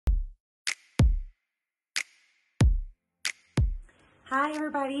Hi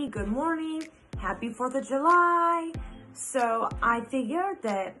everybody, good morning. Happy 4th of July. So I figured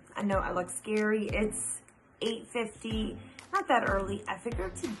that, I know I look scary, it's 8:50, not that early. I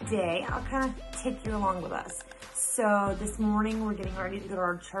figured today I'll kind of take you along with us. So this morning we're getting ready to go to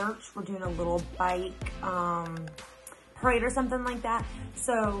our church. We're doing a little bike parade or something like that.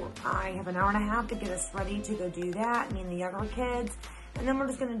 So I have an hour and a half to get us ready to go do that, me and the younger kids. And then we're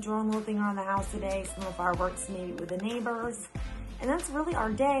just gonna do a little thing around the house today, some more fireworks maybe with the neighbors. And that's really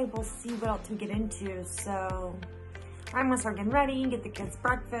our day. We'll see what else we get into. So I'm gonna start getting ready and get the kids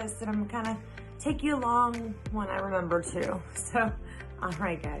breakfast, and I'm gonna kind of take you along when I remember to. So, all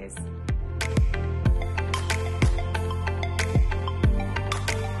right, guys.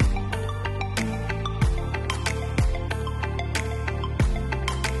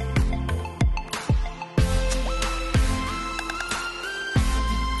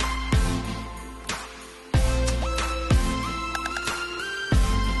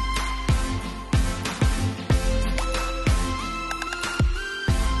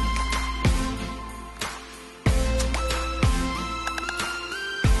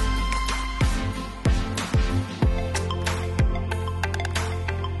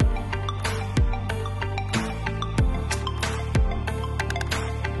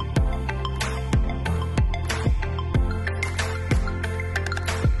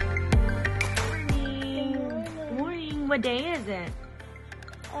 What day is it?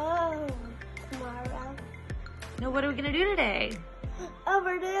 Oh, tomorrow. No, what are we gonna do today? Oh,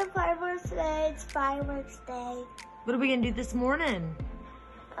 we're doing fireworks today. It's fireworks day. What are we gonna do this morning?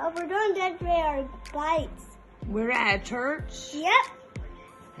 Oh, we're doing decorate our bikes. We're at church? Yep.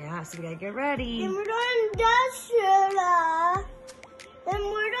 Yeah, so we gotta get ready. Then we're doing Tula. Then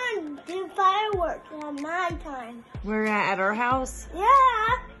we're going to do fireworks at nighttime. We're at our house?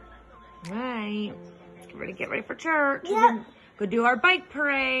 Yeah. Right. Get ready for church. Yep. We're gonna go do our bike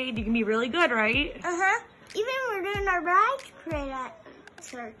parade. You can be really good, right? Uh-huh. Even we're doing our bike parade at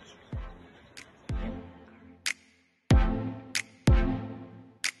church.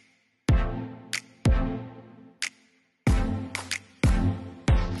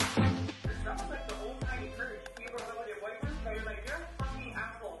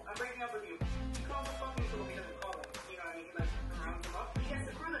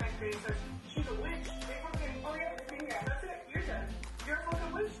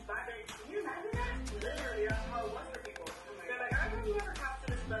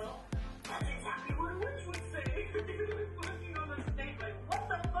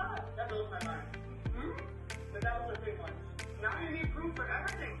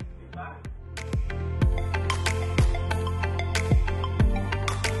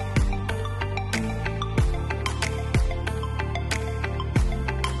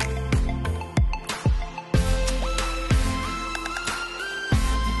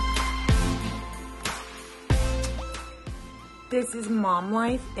 This is mom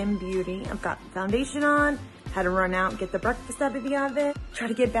life and beauty. I've got foundation on, had to run out and get the breakfast out of the oven, try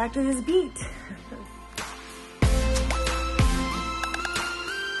to get back to this beat.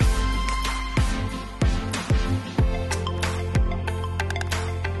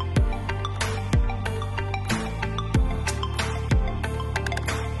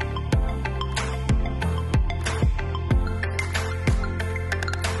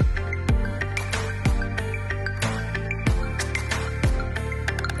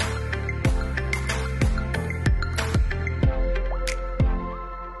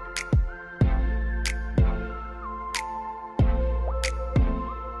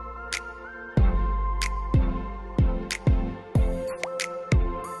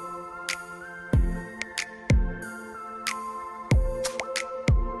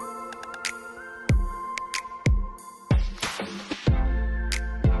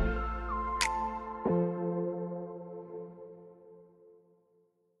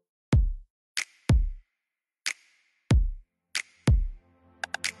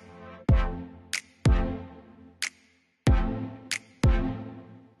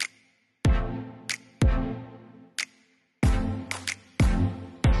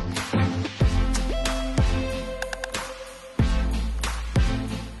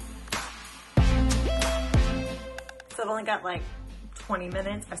 So I've only got like 20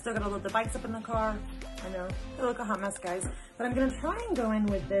 minutes. I still gotta load the bikes up in the car. I know, they look a hot mess, guys. But I'm gonna try and go in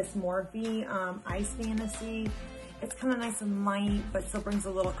with this Morphe Ice Fantasy. It's kind of nice and light, but still brings a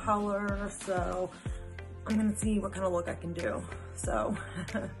little color. So I'm gonna see what kind of look I can do. So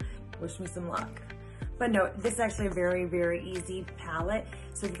wish me some luck. But no, this is actually a very, very easy palette.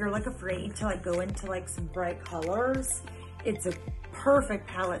 So if you're like afraid to like go into like some bright colors, it's a perfect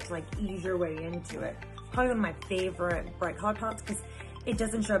palette to like ease your way into it. probably one of my favorite bright color palettes because it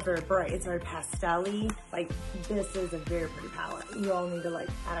doesn't show up very bright. It's very pastel-y. Like, this is a very pretty palette. You all need to like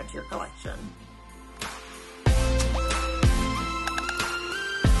add it to your collection.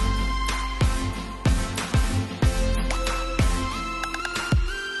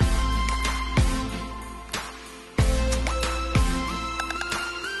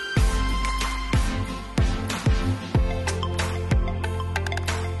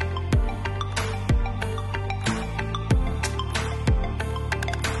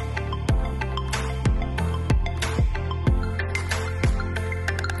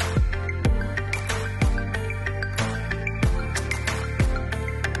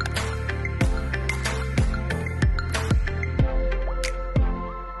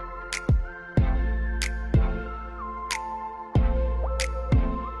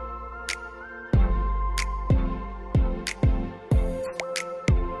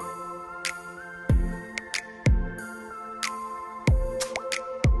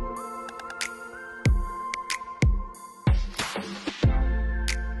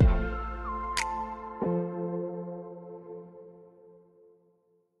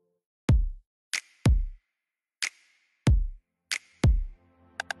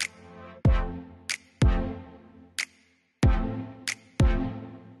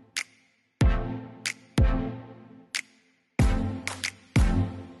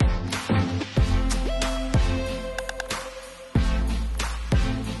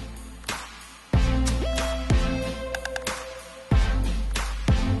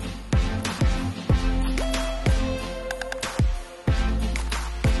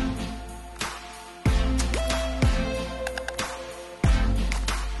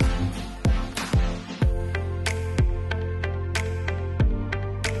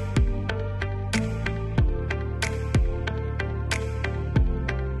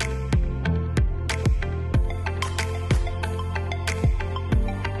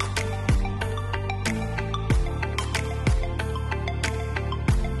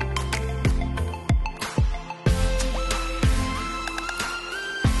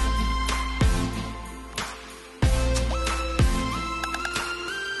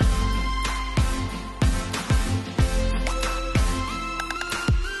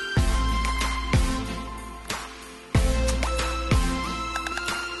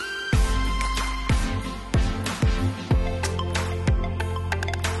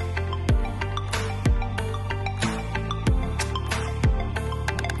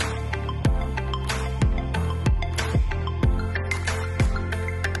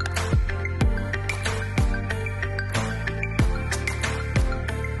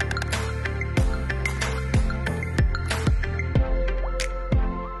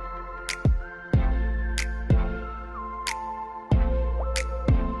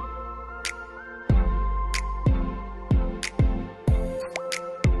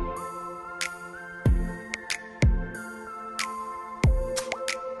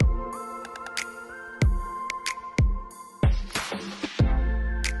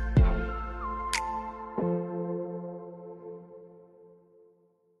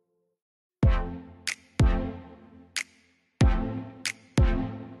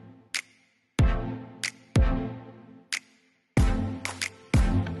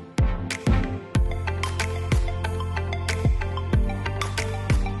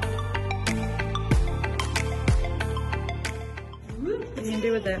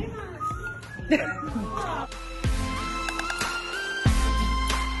 Do with it.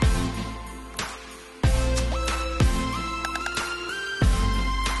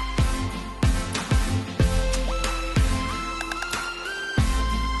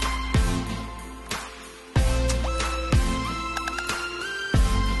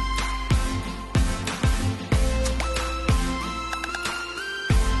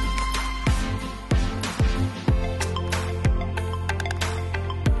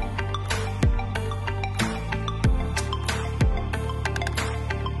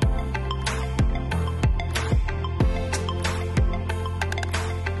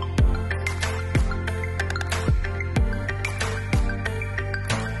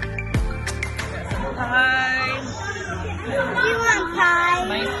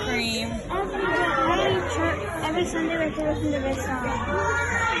 Every Sunday we have to listen to this song.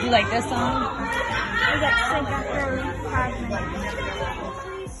 You like this song? I get sick after 5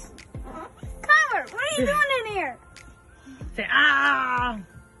 minutes. Cover, what are you doing in here? Say, ah!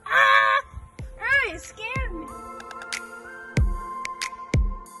 Ah! Ah, it's scary.